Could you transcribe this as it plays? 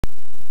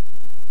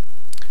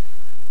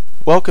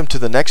Welcome to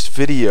the next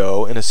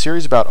video in a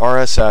series about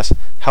RSS,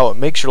 how it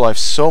makes your life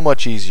so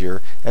much easier,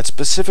 and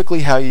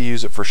specifically how you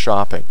use it for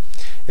shopping.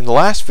 In the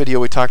last video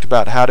we talked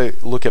about how to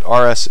look at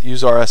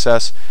use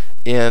RSS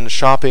in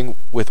shopping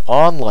with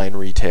online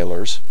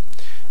retailers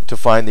to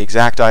find the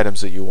exact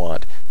items that you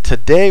want.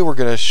 Today we're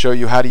going to show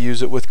you how to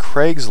use it with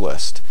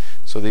Craigslist.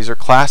 So these are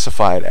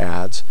classified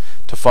ads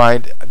to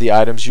find the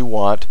items you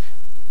want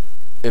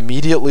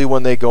immediately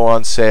when they go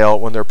on sale,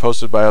 when they're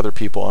posted by other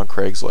people on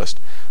Craigslist.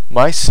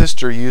 My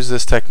sister used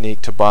this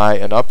technique to buy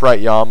an upright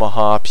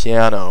Yamaha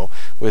piano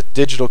with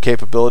digital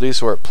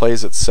capabilities where it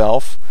plays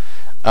itself,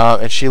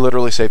 and she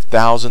literally saved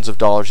thousands of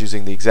dollars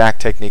using the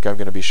exact technique I'm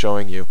going to be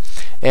showing you.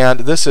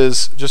 And this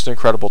is just an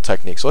incredible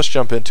technique, so let's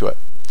jump into it.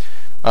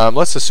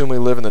 Let's assume we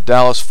live in the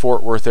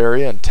Dallas-Fort Worth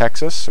area in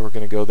Texas, so we're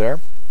going to go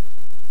there.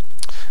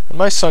 And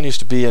my son used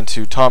to be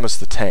into Thomas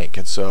the Tank,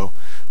 and so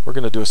we're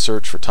going to do a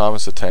search for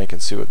Thomas the Tank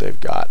and see what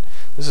they've got.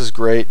 This is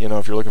great, you know,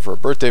 if you're looking for a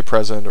birthday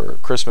present or a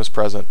Christmas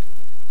present.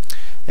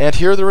 And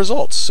here are the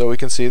results. So we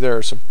can see there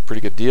are some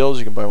pretty good deals.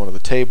 You can buy one of the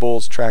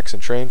tables, tracks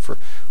and train for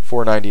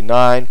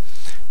 $4.99.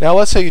 Now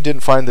let's say you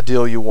didn't find the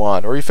deal you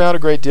want, or you found a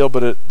great deal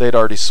but they'd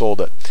already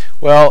sold it.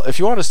 Well, if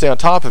you want to stay on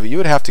top of it, you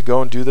would have to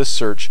go and do this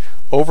search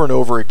over and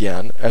over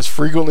again, as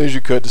frequently as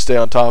you could to stay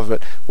on top of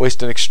it,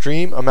 waste an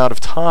extreme amount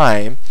of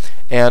time,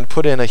 and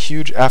put in a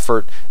huge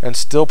effort and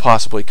still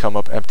possibly come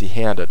up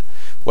empty-handed.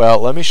 Well,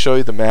 let me show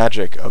you the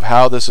magic of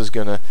how this is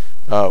going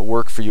to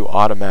work for you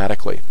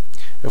automatically.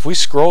 If we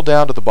scroll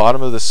down to the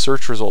bottom of this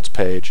search results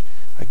page,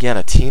 again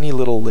a teeny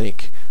little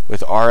link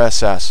with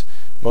RSS.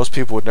 Most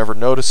people would never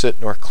notice it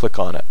nor click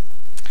on it.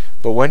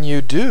 But when you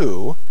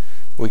do,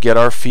 we get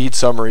our feed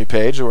summary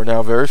page that we're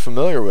now very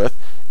familiar with,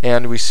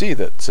 and we see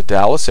that it's a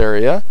Dallas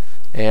area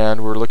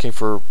and we're looking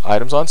for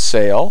items on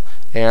sale,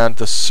 and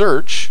the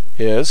search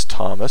is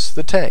Thomas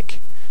the Tank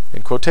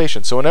in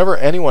quotation. So whenever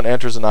anyone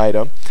enters an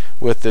item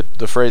with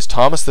the phrase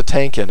Thomas the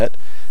Tank in it,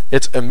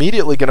 it's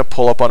immediately going to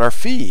pull up on our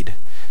feed.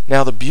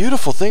 Now the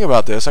beautiful thing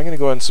about this, I'm going to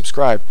go ahead and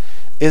subscribe,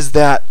 is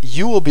that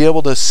you will be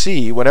able to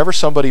see whenever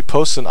somebody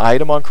posts an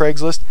item on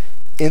Craigslist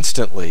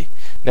instantly.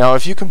 Now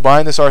if you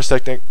combine this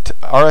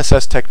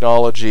RSS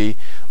technology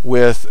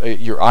with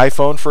your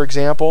iPhone, for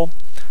example,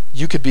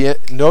 you could be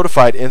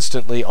notified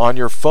instantly on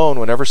your phone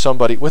whenever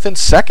somebody, within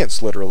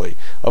seconds literally,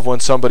 of when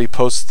somebody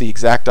posts the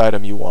exact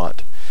item you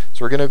want.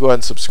 So we're going to go ahead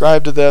and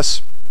subscribe to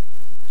this,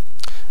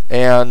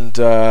 and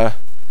it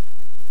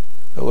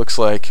looks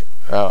like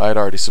I'd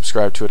already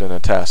subscribed to it in a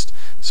test.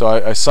 So I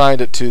assigned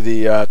it to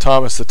the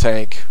Thomas the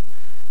Tank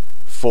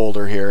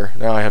folder here.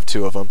 Now I have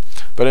two of them.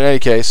 But in any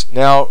case,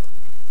 now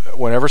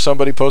whenever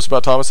somebody posts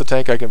about Thomas the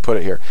Tank, I can put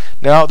it here.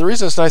 Now the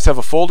reason it's nice to have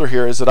a folder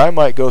here is that I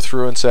might go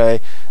through and say,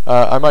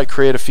 I might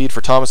create a feed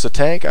for Thomas the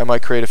Tank, I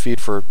might create a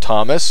feed for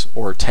Thomas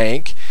or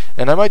Tank,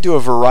 and I might do a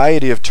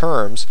variety of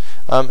terms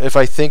if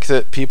I think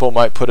that people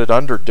might put it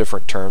under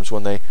different terms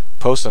when they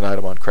post an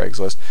item on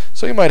Craigslist.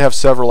 So you might have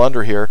several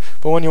under here,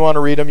 but when you want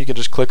to read them, you can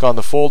just click on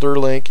the folder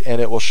link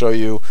and it will show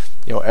you,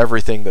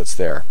 everything that's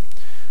there.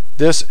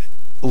 This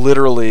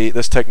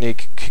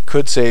technique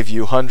could save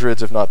you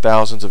hundreds, if not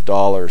thousands of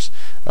dollars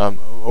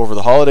over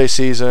the holiday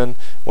season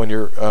when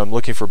you're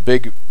looking for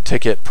big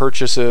ticket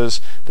purchases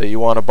that you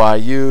want to buy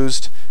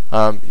used.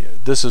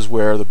 This is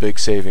where the big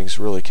savings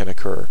really can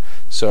occur.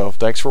 So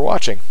thanks for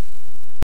watching.